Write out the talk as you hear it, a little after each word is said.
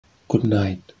Good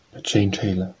night, Jane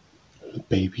Taylor. Little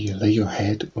baby, lay your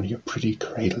head on your pretty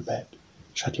cradle-bed.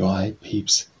 Shut your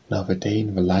eye-peeps, now the day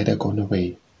and the light are gone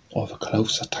away. All the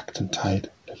clothes are tucked and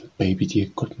tied, little baby dear,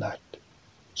 good night.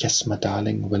 Yes, my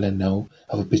darling, well I know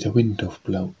of a bitter wind doth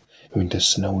blow, winter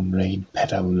snow and rain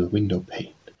patter on the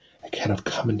window-pane. I cannot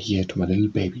come in here to my little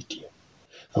baby dear.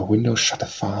 The window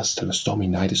shutteth fast till the stormy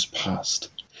night is past.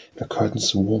 The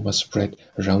curtains warm are spread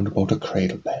around about the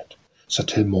cradle-bed. So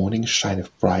till morning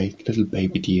shineth bright, little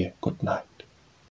baby dear, good night.